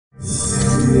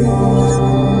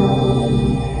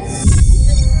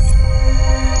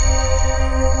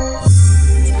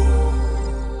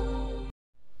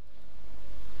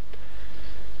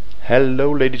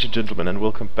Hello ladies and gentlemen, and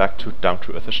welcome back to Down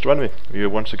to Earth Astronomy. We are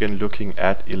once again looking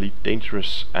at Elite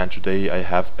Dangerous, and today I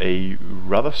have a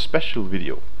rather special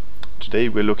video. Today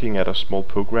we're looking at a small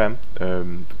program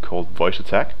called Voice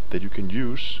Attack that you can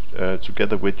use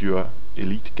together with your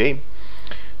Elite game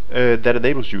that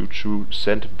enables you to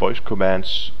send voice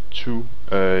commands to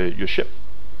your ship.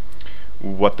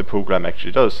 What the program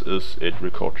actually does is it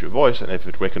records your voice, and if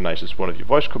it recognizes one of your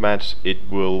voice commands, it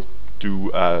will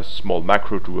do a small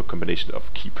macro, do a combination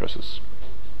of key presses.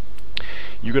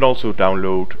 You can also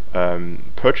download,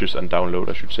 purchase and download,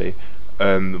 I should say,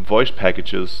 voice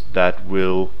packages that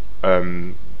will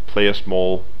play a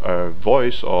small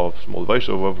voice or small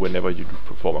voiceover whenever you do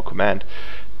perform a command,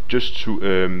 just to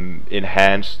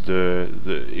enhance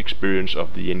the experience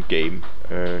of the in-game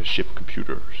ship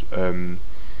computers.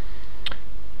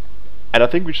 And I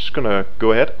think we're just gonna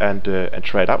go ahead and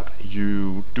try it out.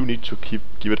 You do need to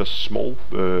give it a small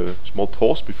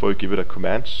pause before you give it a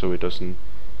command, so it doesn't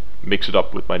mix it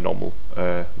up with my normal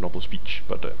speech.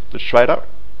 But let's try it out.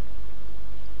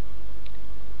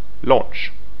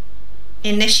 Launch.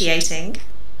 Initiating.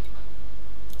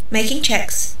 Making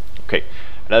checks. Okay.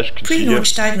 And as you can see,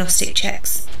 pre-launch diagnostic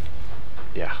checks.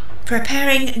 Yeah.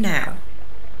 Preparing now.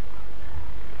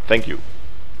 Thank you.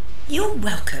 You're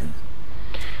welcome.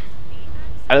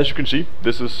 And as you can see,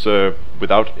 this is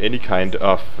without any kind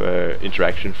of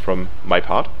interaction from my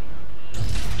part.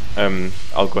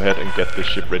 I'll go ahead and get the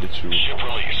ship ready to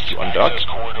undock. Access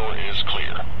corridor is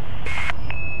clear.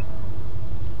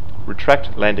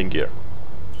 Retract landing gear.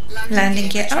 Landing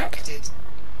gear up.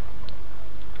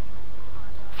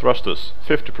 Thrusters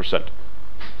 50%.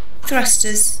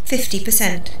 Thrusters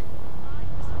 50%.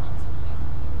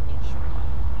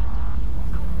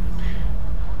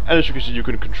 And as you can see, you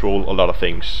can control a lot of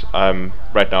things.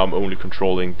 Right now I'm only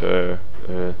controlling the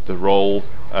roll.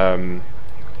 I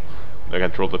can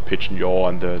control the pitch and yaw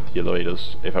and the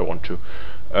elevators if I want to.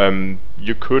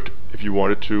 You could, if you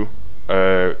wanted to,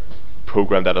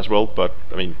 program that as well, but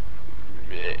I mean,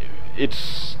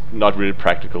 it's not really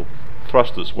practical.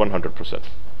 Thrusters 100%.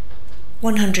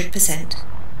 100%.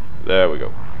 There we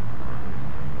go.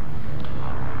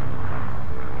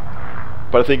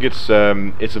 But I think it's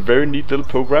a very neat little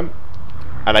program,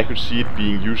 and I could see it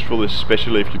being useful,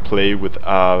 especially if you play with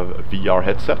a VR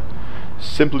headset.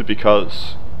 Simply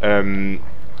because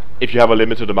if you have a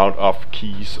limited amount of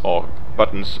keys or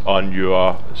buttons on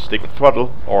your stick and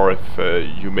throttle, or if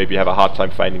you maybe have a hard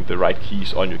time finding the right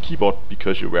keys on your keyboard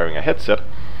because you're wearing a headset,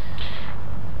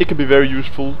 it can be very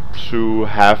useful to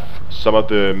have some of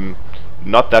the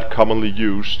not that commonly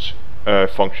used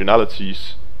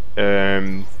functionalities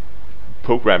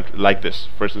programmed like this.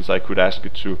 For instance, I could ask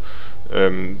it to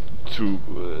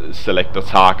select the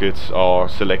target, or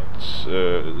select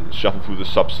shuffle through the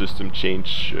subsystem,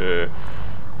 change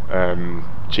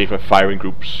my firing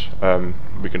groups.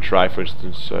 We can try, for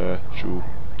instance, to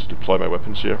deploy my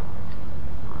weapons here.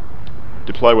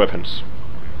 Deploy weapons.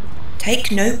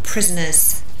 Take no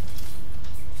prisoners.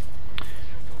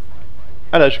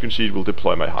 And as you can see, it will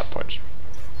deploy my hardpoints.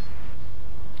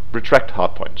 Retract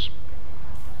hardpoints.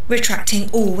 Retracting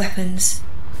all weapons.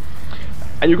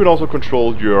 And you can also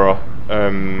control your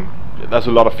there's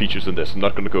a lot of features in this. I'm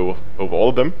not going to go over all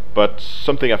of them, but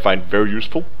something I find very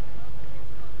useful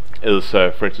is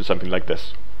for instance something like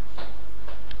this.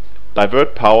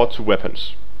 Divert power to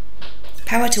weapons.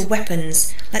 Power to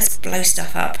weapons. Let's blow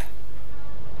stuff up.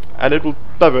 And it will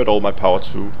divert all my power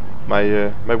to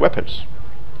my my weapons.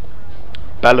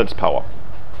 Balance power.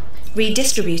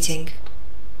 Redistributing.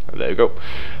 And there you go.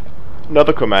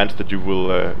 Another command that you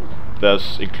will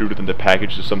that's included in the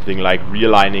package is something like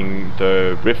realigning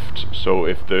the rift. So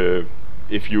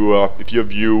if your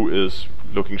view is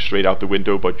looking straight out the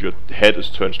window, but your head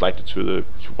is turned slightly to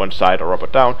one side or up or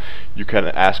down, you can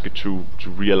ask it to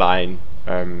realign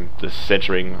the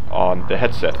centering on the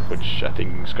headset, which I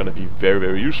think is going to be very,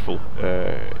 very useful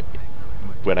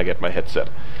when I get my headset.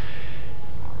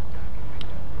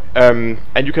 And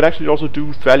you can actually also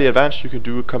do fairly advanced. You can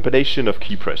do a combination of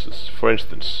key presses. For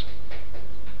instance,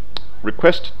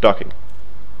 request docking.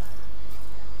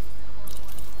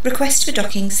 Request for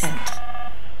docking sent.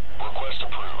 Request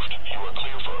approved. You are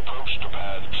clear for approach to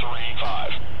pad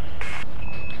 3-5.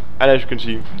 And as you can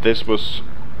see, this was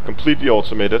completely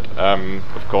automated.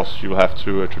 Of course, you'll have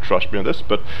to trust me on this,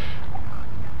 but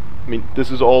I mean, this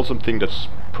is all something that's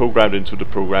programmed into the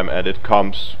program, and it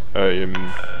comes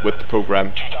with the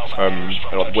program,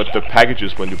 with the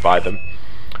packages when you buy them,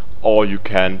 or you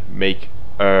can make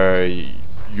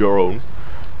your own.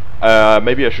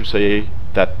 Maybe I should say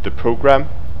that the program,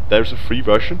 there's a free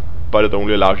version, but it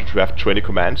only allows you to have 20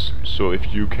 commands. So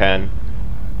if you can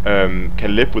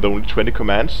live with only 20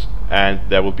 commands and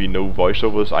there will be no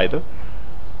voiceovers either,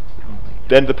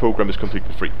 then the program is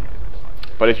completely free.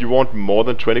 But if you want more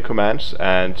than 20 commands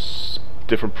and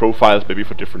different profiles, maybe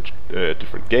for different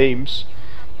games,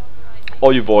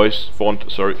 or you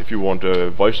if you want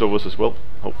voiceovers as well.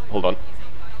 Hold on.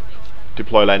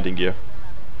 Deploy landing gear.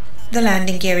 The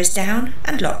landing gear is down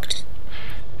and locked.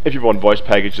 If you want voice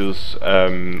packages,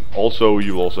 also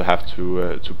you will also have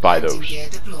to buy those. Gear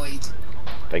deployed.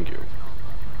 Thank you.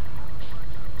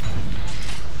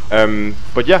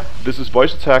 But yeah, this is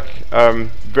Voice Attack.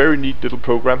 Very neat little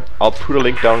program. I'll put a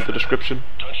link down in the description,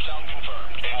 Touchdown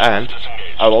confirmed. and Disengaged.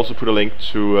 I'll also put a link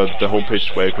to the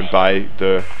homepage where you can buy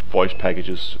the voice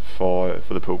packages for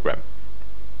the program.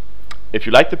 If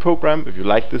you like the program, if you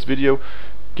like this video,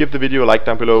 give the video a like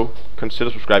down below. Consider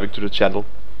subscribing to the channel.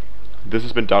 This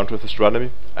has been Down to Earth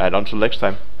Astronomy, and until next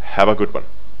time, have a good one.